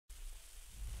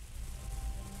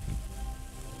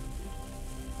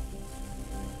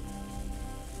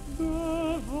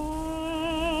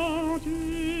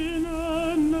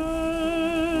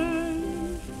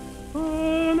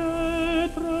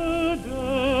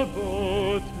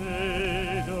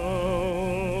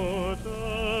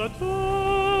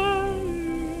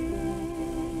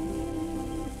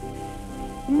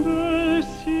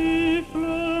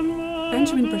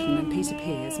Peter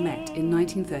Pears met in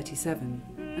 1937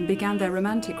 and began their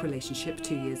romantic relationship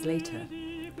 2 years later.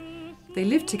 They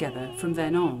lived together from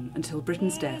then on until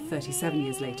Britten's death 37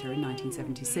 years later in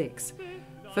 1976,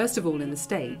 first of all in the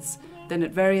States, then at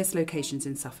various locations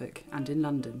in Suffolk and in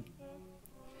London.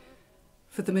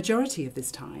 For the majority of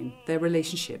this time, their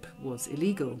relationship was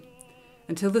illegal,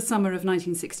 until the summer of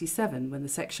 1967 when the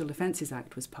Sexual Offences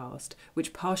Act was passed,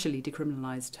 which partially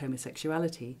decriminalised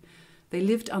homosexuality. They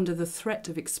lived under the threat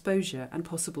of exposure and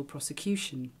possible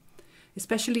prosecution,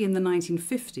 especially in the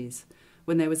 1950s,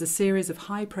 when there was a series of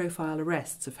high-profile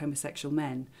arrests of homosexual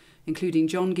men, including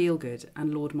John Gielgud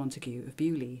and Lord Montagu of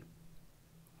Beaulieu.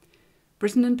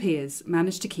 Britten and Pears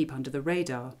managed to keep under the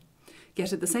radar,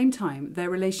 yet at the same time their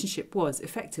relationship was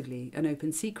effectively an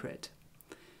open secret.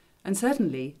 And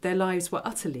certainly their lives were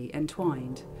utterly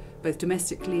entwined, both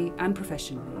domestically and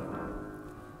professionally.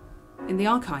 In the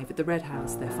archive at the Red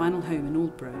House, their final home in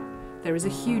Aldborough, there is a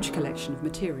huge collection of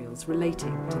materials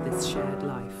relating to this shared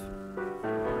life.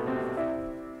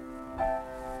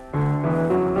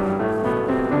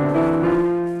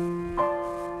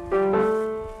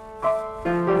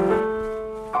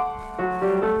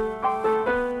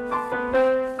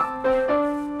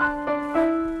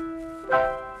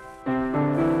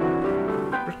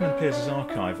 Britten and Pears'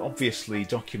 archive obviously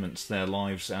documents their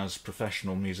lives as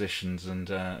professional musicians and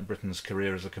Britten's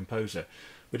career as a composer,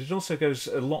 but it also goes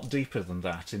a lot deeper than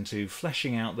that into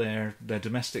fleshing out their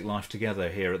domestic life together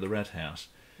here at the Red House.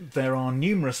 There are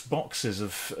numerous boxes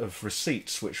of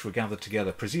receipts which were gathered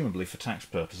together, presumably for tax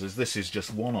purposes. This is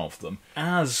just one of them.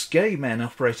 As gay men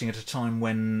operating at a time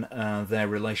when their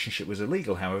relationship was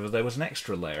illegal, however, there was an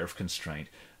extra layer of constraint.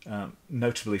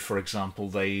 Notably, for example,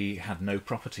 they had no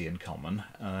property in common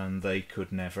and they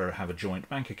could never have a joint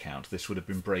bank account. This would have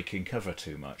been breaking cover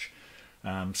too much.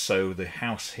 So the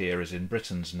house here is in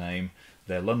Britten's name,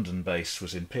 their London base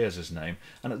was in Pears's name,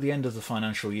 and at the end of the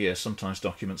financial year sometimes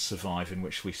documents survive in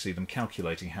which we see them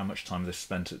calculating how much time they've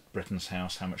spent at Britten's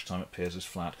house, how much time at Pears's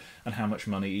flat, and how much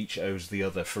money each owes the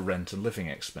other for rent and living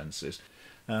expenses.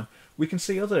 We can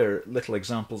see other little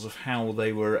examples of how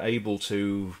they were able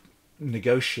to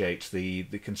negotiate the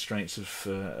constraints of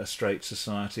a straight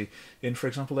society in, for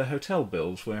example, their hotel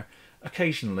bills, where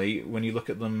occasionally, when you look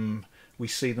at them, we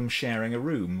see them sharing a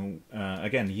room,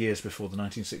 again, years before the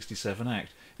 1967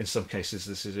 Act. In some cases,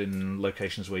 this is in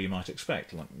locations where you might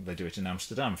expect, like they do it in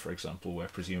Amsterdam, for example, where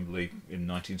presumably in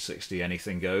 1960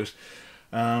 anything goes.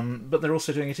 But they're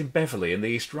also doing it in Beverley in the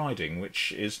East Riding,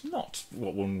 which is not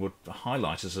what one would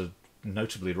highlight as a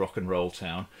notably rock and roll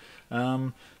town.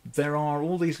 There are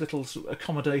all these little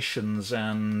accommodations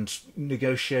and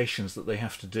negotiations that they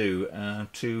have to do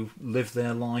to live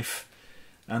their life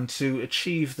and to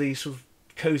achieve the sort of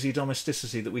cosy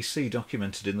domesticity that we see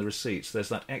documented in the receipts. There's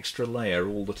that extra layer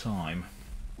all the time.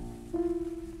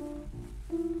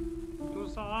 Tu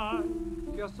sai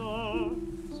che io so,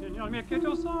 segnalmi che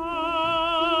tu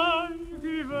sai,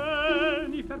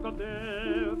 vieni per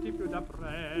goderti più da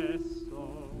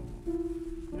presso.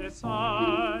 Ne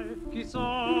sai chi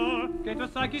so, che tu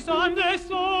sai chi son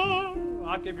adesso,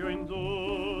 a che più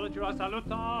indugio a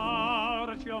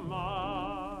salutarci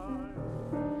ormai.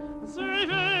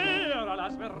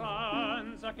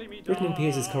 Britten and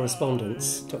Pears'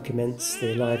 correspondence documents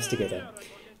their lives together.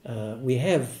 We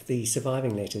have the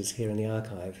surviving letters here in the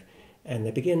archive, and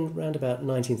they begin around about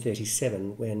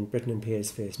 1937 when Britten and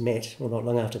Pears first met, or not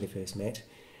long after they first met,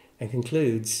 and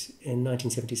concludes in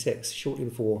 1976, shortly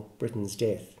before Britten's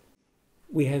death.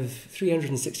 We have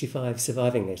 365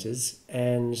 surviving letters,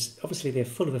 and obviously they're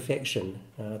full of affection,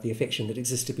 the affection that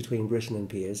existed between Britten and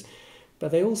Pears, but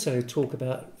they also talk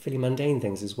about fairly mundane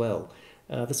things as well,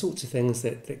 the sorts of things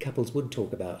that couples would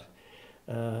talk about,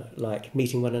 like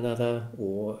meeting one another,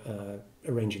 or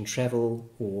arranging travel,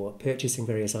 or purchasing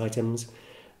various items.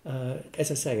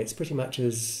 As I say, it's pretty much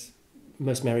as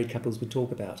most married couples would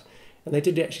talk about. And they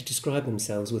did actually describe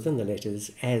themselves within the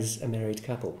letters as a married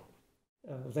couple.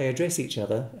 They address each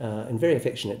other in very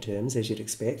affectionate terms, as you'd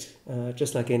expect,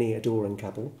 just like any adoring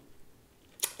couple.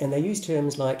 And they use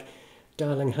terms like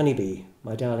darling honeybee,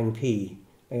 my darling pea,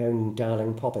 my own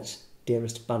darling poppet,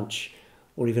 dearest bunch,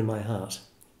 or even my heart.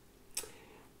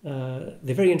 They're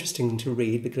very interesting to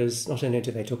read because not only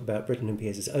do they talk about Britten and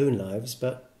Pears' own lives,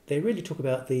 but they really talk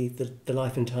about the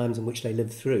life and times in which they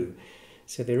lived through.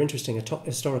 So they're interesting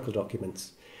historical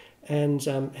documents. And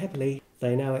happily,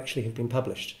 they now actually have been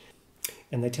published.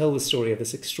 And they tell the story of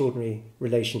this extraordinary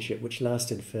relationship which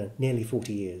lasted for nearly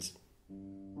 40 years.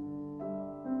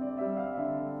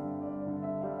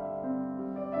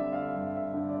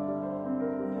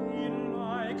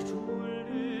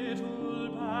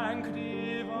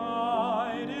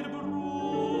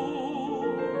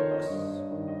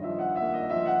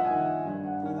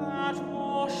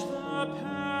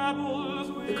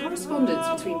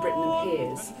 correspondence between Britten and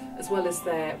Pears, as well as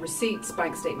their receipts,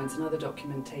 bank statements and other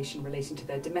documentation relating to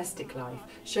their domestic life,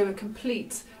 show a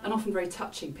complete and often very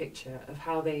touching picture of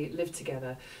how they lived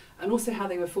together and also how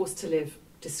they were forced to live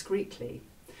discreetly.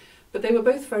 But they were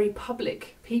both very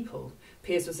public people.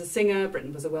 Pears was a singer,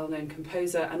 Britten was a well-known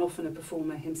composer and often a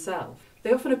performer himself.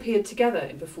 They often appeared together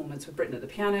in performance, with Britten at the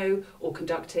piano or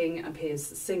conducting and Pears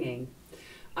singing.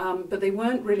 But they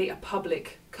weren't really a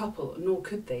public couple, nor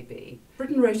could they be.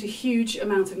 Britten wrote a huge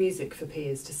amount of music for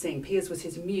Pears to sing. Pears was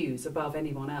his muse above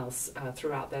anyone else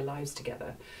throughout their lives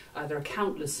together. There are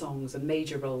countless songs and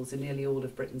major roles in nearly all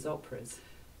of Britten's operas.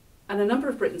 And a number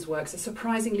of Britten's works are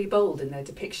surprisingly bold in their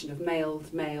depiction of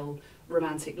male-male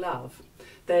romantic love.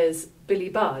 There's Billy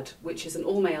Budd, which is an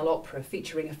all-male opera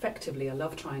featuring effectively a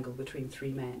love triangle between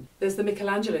three men. There's the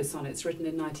Michelangelo sonnets, written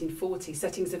in 1940,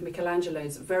 settings of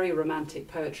Michelangelo's very romantic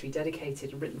poetry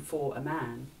dedicated and written for a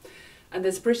man. And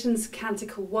there's Britten's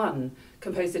Canticle 1,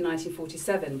 composed in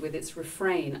 1947, with its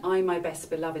refrain, "I my best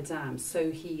beloved am,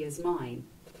 so he is mine."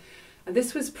 And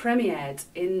this was premiered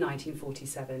in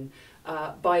 1947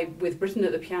 with Britten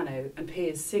at the piano and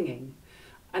Pears singing.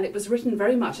 And it was written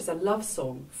very much as a love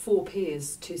song for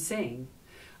Pears to sing.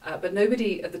 But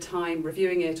nobody at the time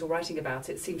reviewing it or writing about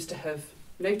it seems to have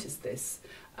noticed this.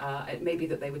 It may be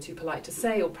that they were too polite to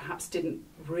say, or perhaps didn't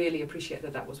really appreciate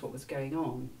that that was what was going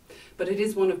on. But it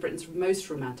is one of Britten's most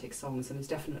romantic songs and is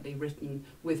definitely written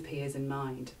with Pears in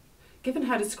mind. Given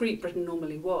how discreet Britten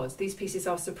normally was, these pieces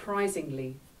are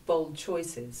surprisingly bold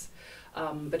choices.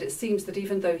 But it seems that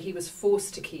even though he was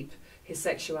forced to keep his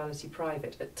sexuality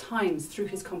private, at times through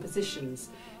his compositions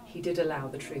he did allow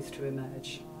the truth to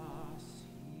emerge.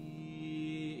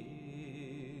 He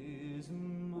is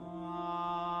mine.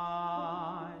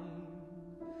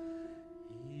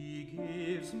 He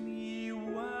gives me